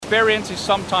experience is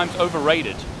sometimes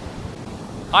overrated.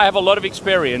 I have a lot of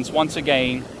experience, once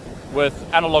again, with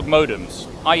analog modems,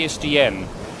 ISDN,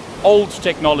 old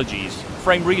technologies,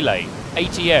 frame relay,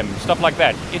 ATM, stuff like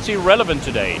that. It's irrelevant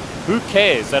today. Who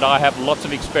cares that I have lots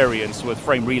of experience with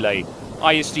frame relay,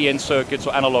 ISDN circuits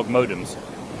or analog modems?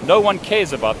 No one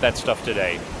cares about that stuff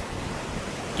today.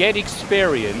 Get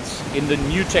experience in the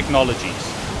new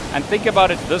technologies. And think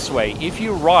about it this way, if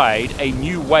you ride a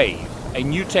new wave, a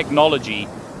new technology,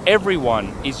 everyone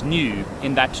is new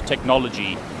in that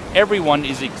technology. Everyone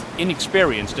is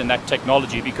inexperienced in that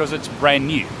technology because it's brand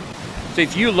new. So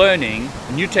if you're learning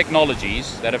new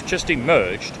technologies that have just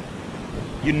emerged,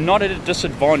 you're not at a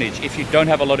disadvantage if you don't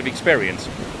have a lot of experience.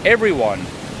 Everyone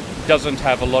doesn't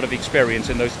have a lot of experience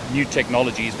in those new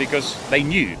technologies because they're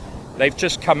new. They've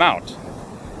just come out.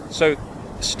 So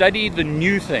study the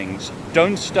new things.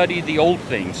 Don't study the old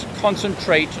things.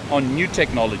 Concentrate on new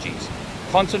technologies.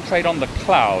 Concentrate on the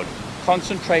cloud.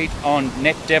 Concentrate on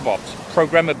net DevOps,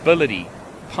 programmability,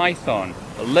 Python,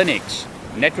 Linux,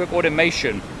 network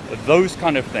automation, those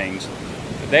kind of things.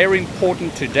 They're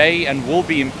important today and will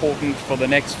be important for the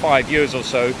next 5 years or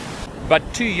so. But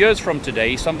 2 years from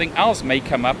today, something else may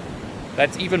come up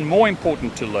that's even more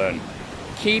important to learn.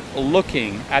 Keep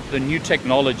looking at the new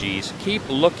technologies. Keep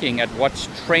looking at what's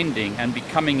trending and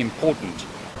becoming important.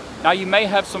 Now, you may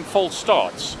have some false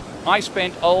starts. I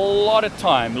spent a lot of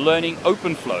time learning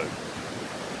OpenFlow.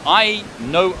 I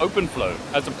know OpenFlow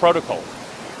as a protocol.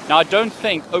 Now, I don't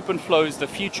think OpenFlow is the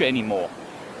future anymore.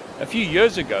 A few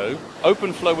years ago,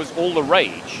 OpenFlow was all the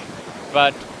rage,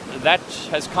 but that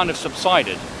has kind of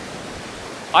subsided.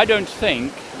 I don't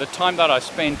think the time that I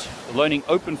spent learning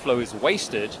OpenFlow is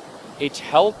wasted. It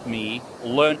helped me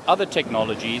learn other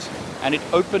technologies, and it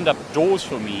opened up doors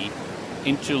for me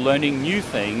into learning new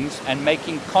things and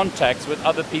making contacts with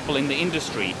other people in the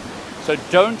industry. So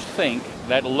don't think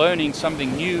that learning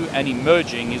something new and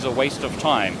emerging is a waste of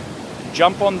time.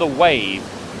 Jump on the wave,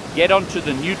 get onto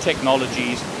the new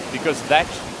technologies, because that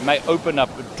may open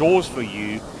up doors for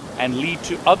you and lead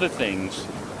to other things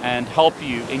and help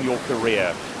you in your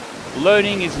career.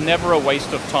 Learning is never a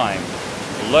waste of time.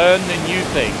 Learn the new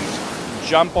things,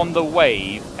 jump on the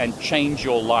wave, and change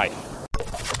your life.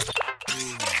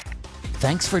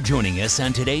 Thanks for joining us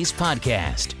on today's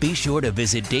podcast. Be sure to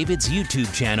visit David's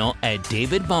YouTube channel at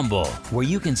David Bumble, where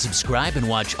you can subscribe and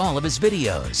watch all of his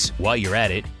videos. While you're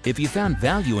at it, if you found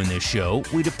value in this show,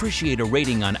 we'd appreciate a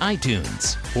rating on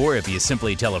iTunes. Or if you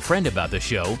simply tell a friend about the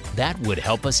show, that would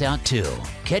help us out too.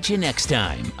 Catch you next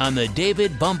time on the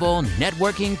David Bumble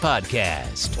Networking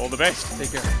Podcast. All the best.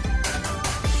 Take care.